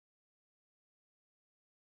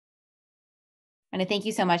And I thank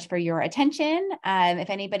you so much for your attention. If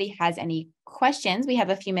anybody has any questions, we have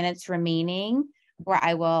a few minutes remaining where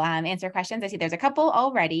I will answer questions. I see there's a couple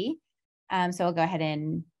already. So I'll go ahead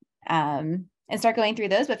and start going through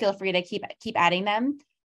those, but feel free to keep adding them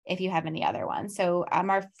if you have any other ones. So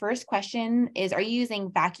our first question is, are you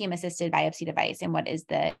using vacuum-assisted biopsy device, and what is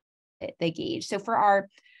the gauge? So for our,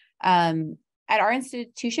 at our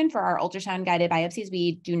institution, for our ultrasound-guided biopsies,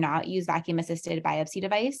 we do not use vacuum-assisted biopsy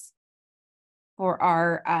device. For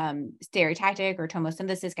our stereotactic or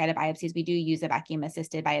tomosynthesis guided biopsies, we do use a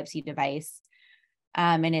vacuum-assisted biopsy device,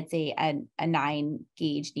 and it's a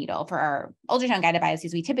 9-gauge needle. For our ultrasound-guided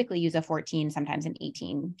biopsies, we typically use a 14, sometimes an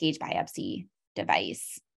 18-gauge biopsy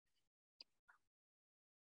device.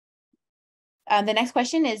 The next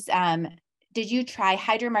question is, did you try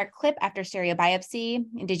Hydromark clip after stereo biopsy,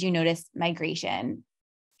 and did you notice migration?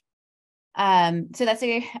 So that's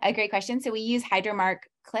a great question. So we use Hydromark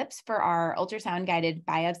clips for our ultrasound guided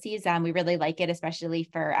biopsies. We really like it, especially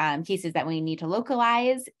for cases that we need to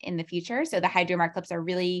localize in the future. So the Hydromark clips are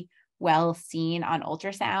really well seen on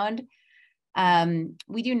ultrasound.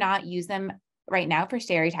 We do not use them right now for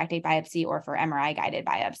stereotactic biopsy or for MRI guided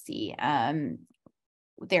biopsy.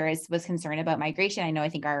 There was concern about migration. I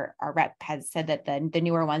think our rep has said that the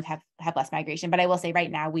newer ones have less migration, but I will say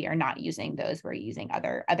right now we are not using those. We're using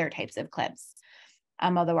other types of clips.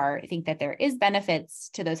 Although I think that there is benefits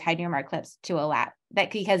to those Hydromark clips to allow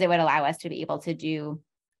that, because it would allow us to be able to do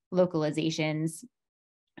localizations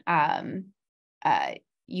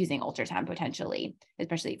using ultrasound potentially,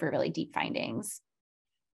 especially for really deep findings.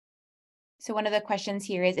 So one of the questions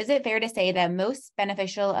here is it fair to say that most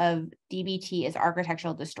beneficial of DBT is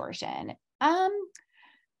architectural distortion?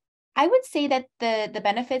 I would say that the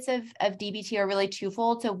benefits of DBT are really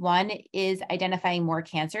twofold. So one is identifying more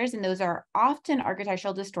cancers, and those are often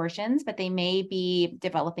architectural distortions, but they may be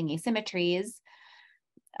developing asymmetries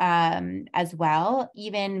as well.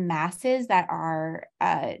 Even masses that are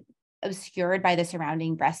obscured by the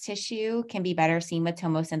surrounding breast tissue can be better seen with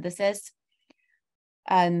tomosynthesis.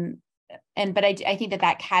 But I think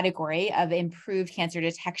that category of improved cancer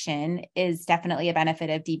detection is definitely a benefit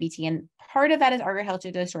of DBT. And part of that is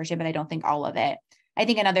architectural distortion, but I don't think all of it. I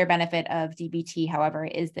think another benefit of DBT, however,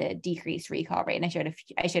 is the decreased recall rate. And I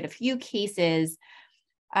showed a few cases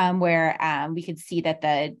where we could see that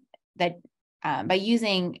by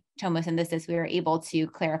using tomosynthesis, we were able to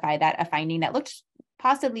clarify that a finding that looked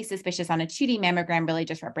possibly suspicious on a 2D mammogram really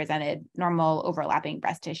just represented normal overlapping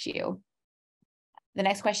breast tissue. The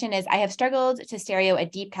next question is, I have struggled to stereo a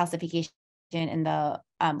deep calcification in the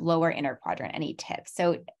lower inner quadrant. Any tips?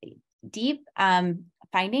 So deep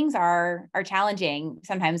findings are challenging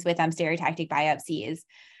sometimes with stereotactic biopsies.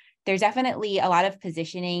 There's definitely a lot of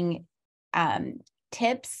positioning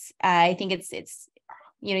tips. I think it's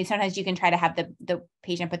sometimes you can try to have the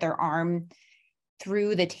patient put their arm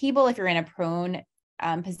through the table if you're in a prone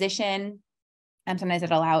position. Sometimes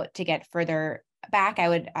it'll allow it to get further back. I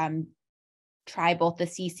would try both the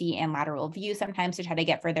CC and lateral view sometimes to try to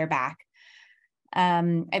get further back.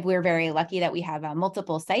 We're very lucky that we have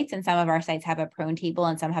multiple sites, and some of our sites have a prone table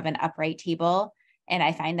and some have an upright table. And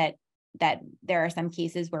I find that there are some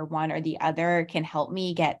cases where one or the other can help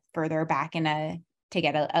me get further back to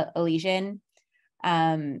get a lesion.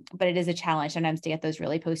 But it is a challenge sometimes to get those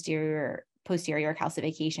really posterior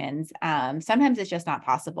calcifications. Sometimes it's just not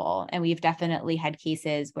possible. And we've definitely had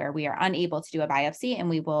cases where we are unable to do a biopsy and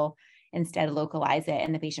we will instead localize it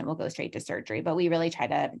and the patient will go straight to surgery. But we really try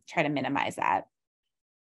to minimize that.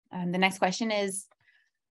 The next question is,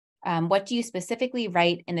 what do you specifically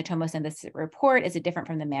write in the tomosynthesis report? Is it different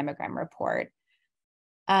from the mammogram report?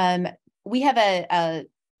 We have a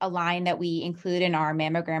line that we include in our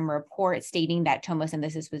mammogram report stating that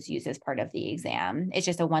tomosynthesis was used as part of the exam. It's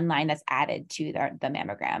just a one line that's added to the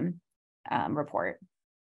mammogram report.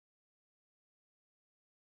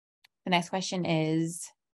 The next question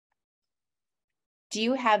is, do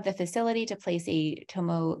you have the facility to place a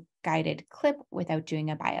tomo-guided clip without doing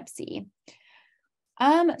a biopsy? So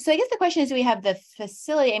I guess the question is, do we have the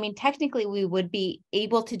facility? I mean, technically we would be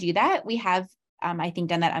able to do that. We have, I think,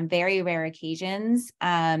 done that on very rare occasions,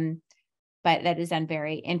 but that is done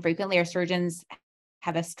very infrequently. Our surgeons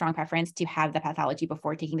have a strong preference to have the pathology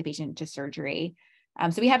before taking the patient to surgery.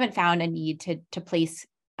 So we haven't found a need to place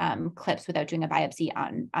clips without doing a biopsy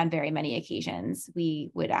on very many occasions. We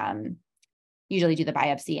would usually do the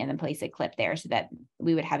biopsy and then place a clip there so that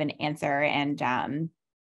we would have an answer and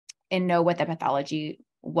know what the pathology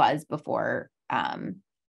was before a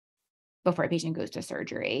patient goes to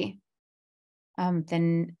surgery.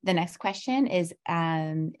 Then the next question is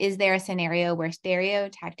there a scenario where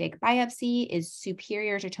stereotactic biopsy is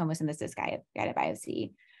superior to tomosynthesis guided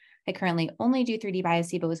biopsy? I currently only do 3D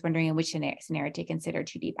biopsy, but was wondering in which scenario to consider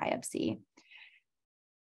 2D biopsy.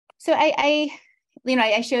 So I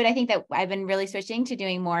showed, I think that I've been really switching to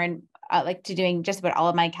doing more and to doing just about all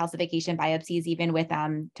of my calcification biopsies, even with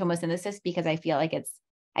tomosynthesis, because I feel like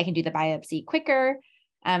I can do the biopsy quicker.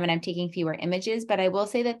 And I'm taking fewer images, but I will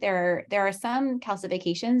say that there are some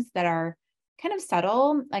calcifications that are kind of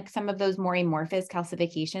subtle, like some of those more amorphous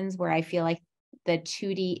calcifications where I feel like the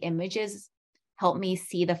 2D images help me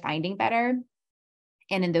see the finding better.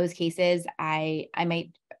 And in those cases, I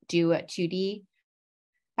might do a 2D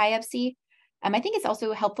biopsy. I think it's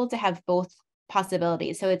also helpful to have both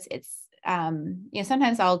possibilities. So it's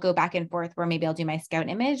sometimes I'll go back and forth where maybe I'll do my scout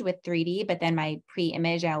image with 3D, but then my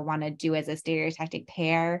pre-image I'll want to do as a stereotactic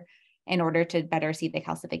pair in order to better see the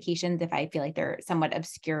calcifications if I feel like they're somewhat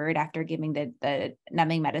obscured after giving the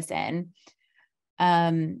numbing medicine.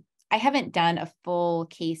 I haven't done a full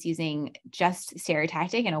case using just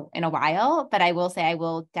stereotactic in a while, but I will say I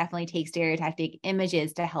will definitely take stereotactic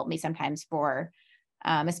images to help me sometimes for,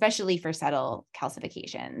 especially for subtle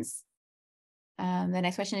calcifications. The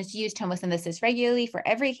next question is, do you use tomosynthesis regularly for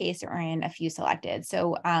every case or in a few selected?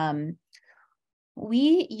 So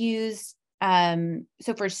we use,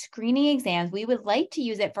 so for screening exams, we would like to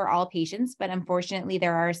use it for all patients, but unfortunately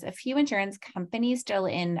there are a few insurance companies still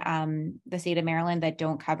in the state of Maryland that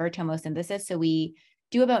don't cover tomosynthesis. So we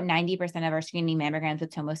do about 90% of our screening mammograms with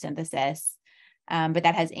tomosynthesis, but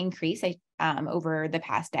that has increased over the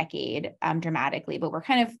past decade dramatically, but we're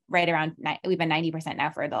kind of right around, we've been 90% now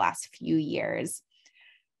for the last few years.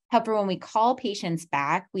 However, when we call patients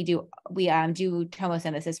back, we do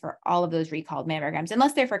tomosynthesis for all of those recalled mammograms,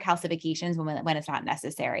 unless they're for calcifications when it's not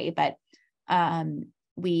necessary. But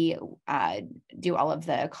we do all of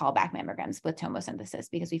the callback mammograms with tomosynthesis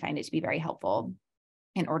because we find it to be very helpful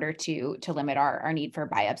in order to limit our need for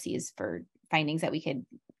biopsies for findings that we could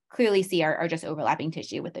clearly see are just overlapping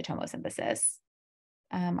tissue with the tomosynthesis.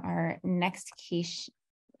 Our next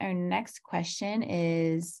question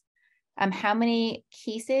is, how many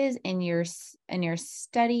cases in your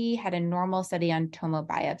study had a normal study on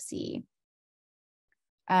tomobiopsy?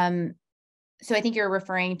 So I think you're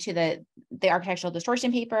referring to the architectural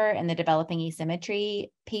distortion paper and the developing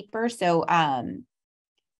asymmetry paper. So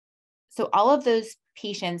so all of those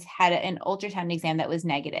patients had an ultrasound exam that was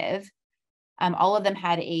negative. All of them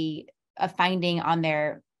had a finding on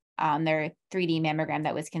their 3D mammogram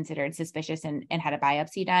that was considered suspicious and had a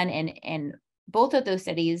biopsy done. And both of those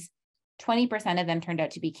studies, 20% of them turned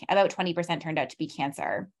out to be, about 20% turned out to be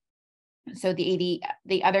cancer. So the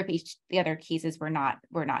other cases were not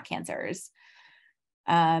cancers.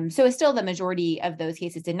 So it's still the majority of those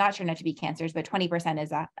cases did not turn out to be cancers, but 20%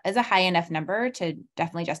 is a high enough number to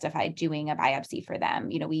definitely justify doing a biopsy for them.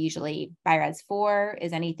 We usually, BI-RADS 4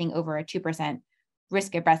 is anything over a 2%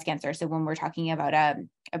 risk of breast cancer. So when we're talking about a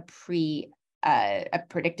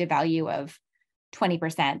predictive value of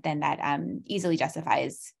 20%, then that easily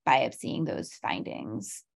justifies biopsying those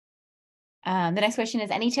findings. The next question is,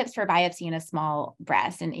 any tips for biopsy in a small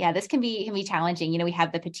breast? And yeah, this can be challenging. We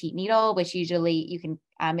have the petite needle, which usually you can,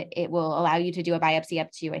 it will allow you to do a biopsy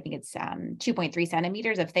up to, I think it's 2.3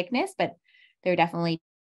 centimeters of thickness, but there are definitely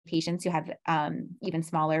patients who have even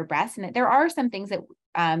smaller breasts. And there are some things that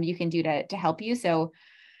you can do to help you. So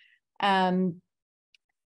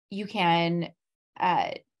you can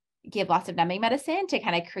give lots of numbing medicine to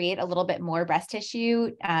kind of create a little bit more breast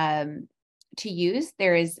tissue to use.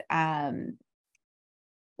 There is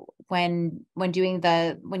when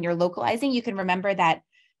you're localizing, you can remember that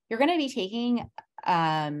you're going to be taking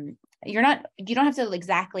you don't have to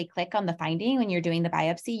exactly click on the finding when you're doing the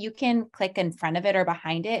biopsy. You can click in front of it or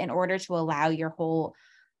behind it in order to allow your whole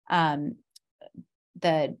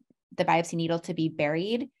the biopsy needle to be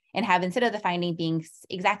buried, and have, instead of the finding being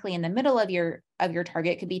exactly in the middle of your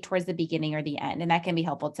target, could be towards the beginning or the end. And that can be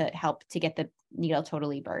helpful to help to get the needle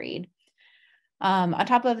totally buried. On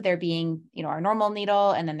top of there being, our normal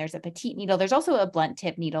needle, and then there's a petite needle. There's also a blunt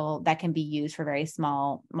tip needle that can be used for very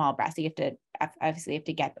small breasts. So you have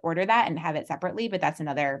to order that and have it separately, but that's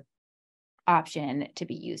another option to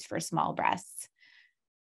be used for small breasts.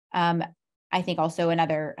 I think also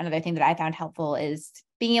another thing that I found helpful is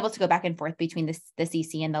being able to go back and forth between the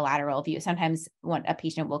CC and the lateral view. Sometimes a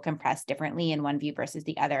patient will compress differently in one view versus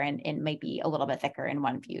the other, and it might be a little bit thicker in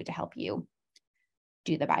one view to help you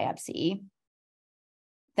do the biopsy.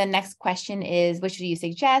 The next question is, which do you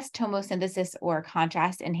suggest, tomosynthesis or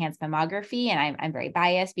contrast enhanced mammography? And I'm very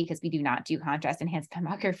biased because we do not do contrast enhanced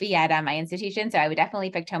mammography at my institution. So I would definitely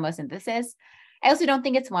pick tomosynthesis. I also don't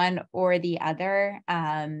think it's one or the other.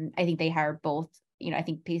 I think they are both, I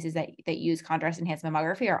think pieces that use contrast enhanced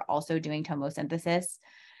mammography are also doing tomosynthesis.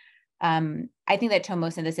 I think that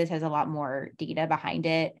tomosynthesis has a lot more data behind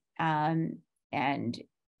it, and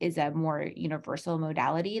is a more universal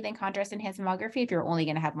modality than contrast enhanced mammography if you're only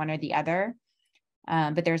going to have one or the other.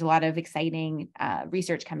 But there's a lot of exciting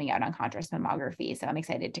research coming out on contrast mammography. So I'm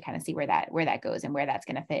excited to kind of see where that goes and where that's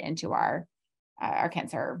going to fit into our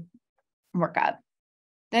cancer workup.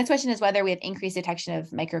 The next question is whether we have increased detection of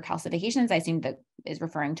microcalcifications. I assume that is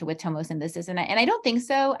referring to with tomosynthesis. And I don't think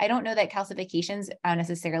so. I don't know that calcifications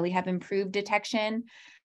necessarily have improved detection.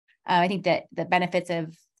 I think that the benefits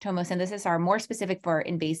of tomosynthesis are more specific for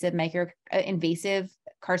invasive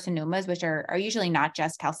carcinomas, which are usually not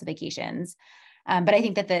just calcifications. But I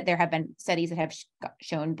think that there have been studies that have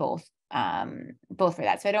shown both for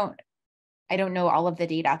that. So I don't know all of the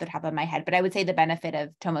data off the top of my head, but I would say the benefit of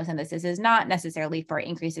tomosynthesis is not necessarily for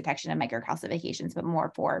increased detection of microcalcifications, but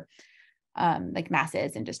more for like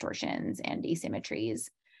masses and distortions and asymmetries,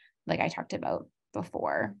 like I talked about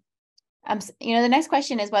before. The next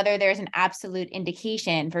question is whether there's an absolute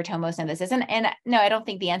indication for tomosynthesis. And no, I don't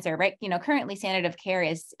think the answer, right? Currently standard of care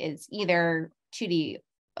is either 2D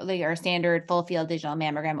or standard full field digital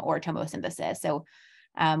mammogram or tomosynthesis. So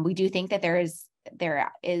we do think that there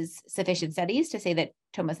is sufficient studies to say that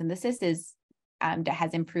tomosynthesis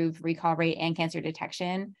has improved recall rate and cancer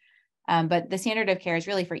detection. But the standard of care is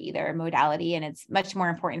really for either modality. And it's much more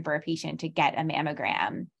important for a patient to get a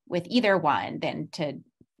mammogram with either one than to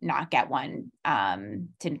not get one,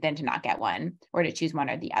 to not get one, or to choose one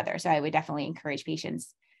or the other. So I would definitely encourage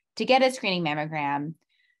patients to get a screening mammogram.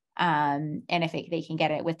 And if they can get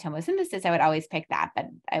it with tomosynthesis, I would always pick that, but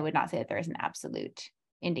I would not say that there is an absolute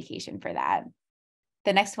indication for that.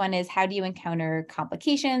 The next one is, how do you encounter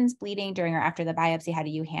complications, bleeding during or after the biopsy? How do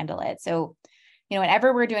you handle it? So,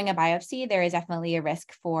 whenever we're doing a biopsy, there is definitely a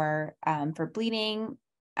risk for bleeding.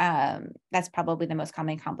 That's probably the most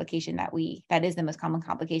common complication that is the most common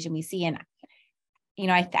complication we see. And,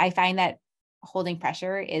 I find that holding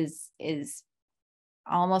pressure is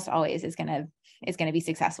almost always is going to be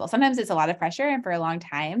successful. Sometimes it's a lot of pressure and for a long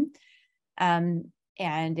time.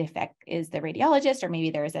 And if that is the radiologist, or maybe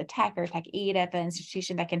there's a tech or tech aide at the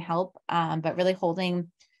institution that can help, but really holding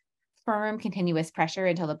firm continuous pressure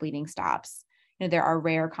until the bleeding stops. There are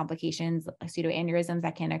rare complications, like pseudoaneurysms,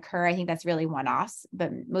 that can occur. I think that's really one-offs, but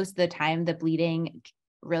most of the time the bleeding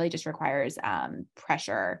really just requires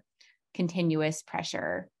pressure, continuous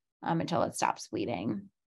pressure until it stops bleeding.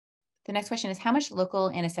 The next question is, how much local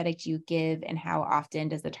anesthetic do you give and how often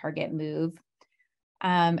does the target move?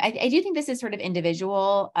 I do think this is sort of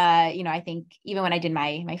individual. I think even when I did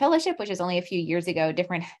my fellowship, which was only a few years ago, the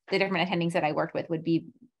different attendings that I worked with would be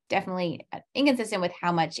definitely inconsistent with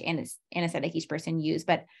how much anesthetic each person used.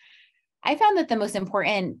 But I found that the most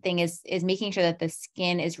important thing is making sure that the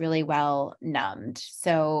skin is really well numbed.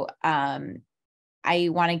 So I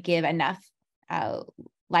want to give enough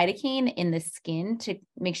lidocaine in the skin to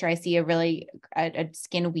make sure I see a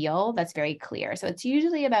skin wheel that's very clear. So it's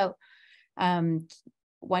usually about 1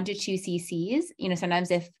 to 2 cc's.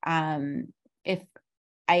 Sometimes if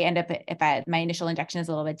I end up, my initial injection is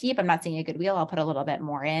a little bit deep, I'm not seeing a good wheel, I'll put a little bit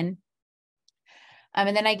more in.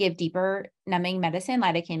 And then I give deeper numbing medicine,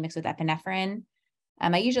 lidocaine mixed with epinephrine.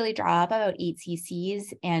 I usually draw up about 8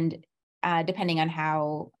 cc's, and depending on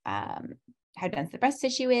how dense the breast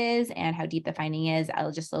tissue is and how deep the finding is,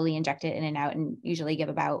 I'll just slowly inject it in and out, and usually give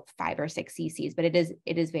about 5 or 6 cc's, but it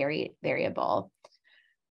is very variable.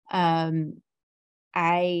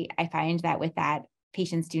 I find that with that,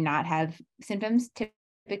 patients do not have symptoms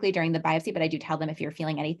typically during the biopsy, but I do tell them, if you're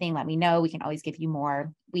feeling anything, let me know. We can always give you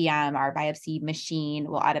more. Our biopsy machine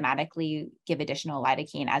will automatically give additional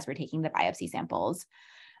lidocaine as we're taking the biopsy samples.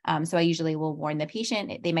 So I usually will warn the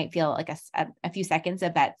patient. They might feel like a few seconds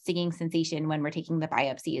of that stinging sensation when we're taking the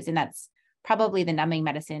biopsies, and that's probably the numbing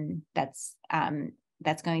medicine that's at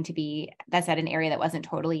an area that wasn't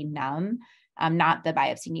totally numb. Not the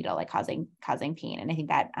biopsy needle like causing pain. And I think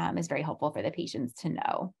that is very helpful for the patients to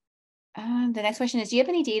know. The next question is, do you have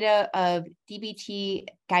any data of DBT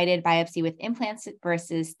guided biopsy with implants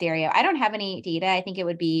versus stereo? I don't have any data. I think it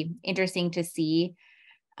would be interesting to see.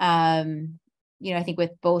 I think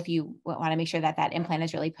with both, you want to make sure that implant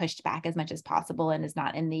is really pushed back as much as possible and is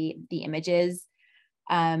not in the images.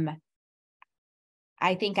 I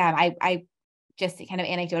think I just kind of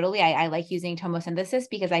anecdotally, I like using tomosynthesis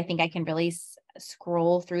because I think I can really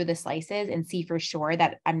scroll through the slices and see for sure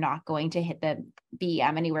that I'm not going to hit be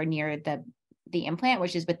anywhere near the implant,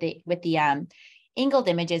 which is with the angled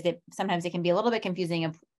images. Sometimes it can be a little bit confusing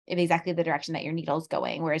of exactly the direction that your needle's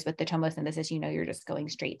going. Whereas with the tomosynthesis, you're just going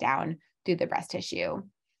straight down through the breast tissue.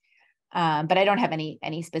 But I don't have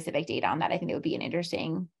any specific data on that. I think it would be an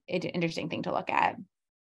interesting thing to look at.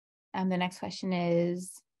 The next question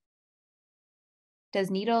is, does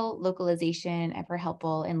needle localization ever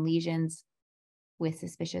helpful in lesions with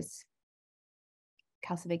suspicious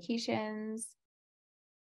calcifications?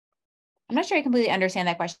 I'm not sure I completely understand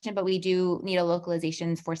that question, but we do needle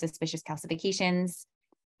localizations for suspicious calcifications.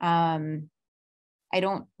 We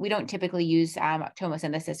don't typically use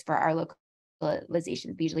tomosynthesis for our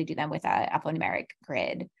localizations. We usually do them with a alphanumeric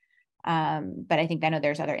grid. But I think I know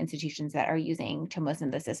there's other institutions that are using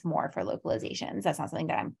tomosynthesis more for localizations. That's not something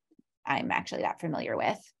that I'm actually that familiar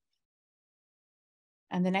with.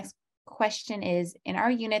 And the next question is, in our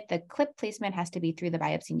unit, the clip placement has to be through the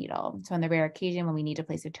biopsy needle. So on the rare occasion when we need to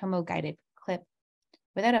place a tomo-guided clip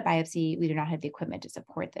without a biopsy, we do not have the equipment to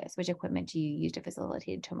support this. Which equipment do you use to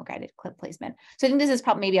facilitate tomo-guided clip placement? So I think this is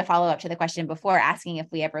probably maybe a follow-up to the question before, asking if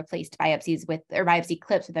we ever placed biopsies or biopsy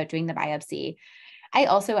clips without doing the biopsy. I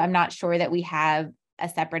also am not sure that we have a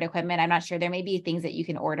separate equipment. I'm not sure. There may be things that you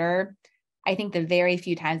can order. I think the very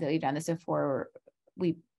few times that we've done this before,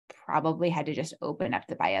 we probably had to just open up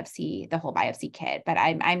the whole biopsy kit, but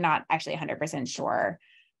I'm not actually 100% sure.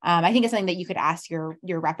 I think it's something that you could ask your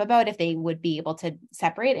rep about, if they would be able to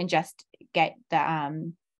separate and just get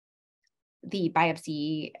the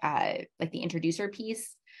biopsy, like the introducer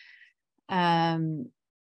piece. But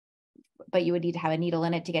you would need to have a needle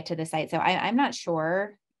in it to get to the site. So I'm not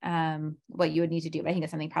sure what you would need to do, but I think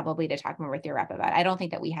it's something probably to talk more with your rep about. I don't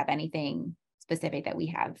think that we have anything specific that we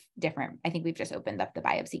have different. I think we've just opened up the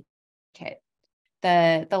biopsy kit.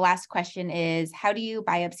 The last question is, how do you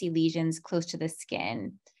biopsy lesions close to the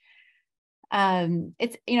skin?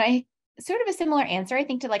 It's, sort of a similar answer, I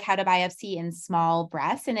think, to like how to biopsy in small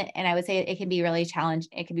breasts. And I would say it can be really challenging.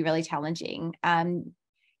 It can be really challenging. It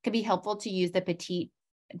could be helpful to use the petite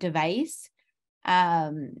device.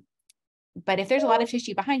 But if there's a lot of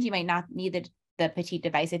tissue behind, you might not need the petite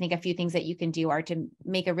device. I think a few things that you can do are to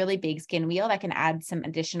make a really big skin wheel that can add some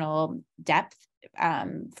additional depth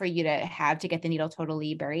for you to have to get the needle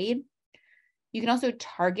totally buried. You can also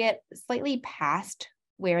target slightly past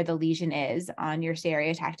where the lesion is on your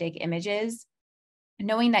stereotactic images,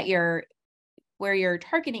 knowing that where you're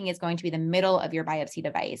targeting is going to be the middle of your biopsy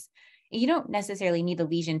device. You don't necessarily need the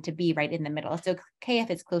lesion to be right in the middle. It's okay if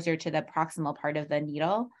it's closer to the proximal part of the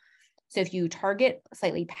needle. So if you target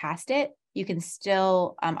slightly past it, you can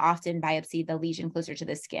still often biopsy the lesion closer to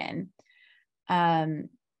the skin.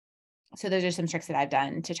 So those are some tricks that I've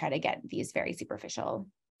done to try to get these very superficial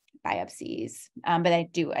biopsies. But I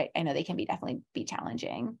know they can definitely be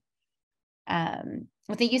challenging.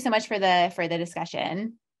 Well, thank you so much for the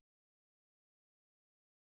discussion.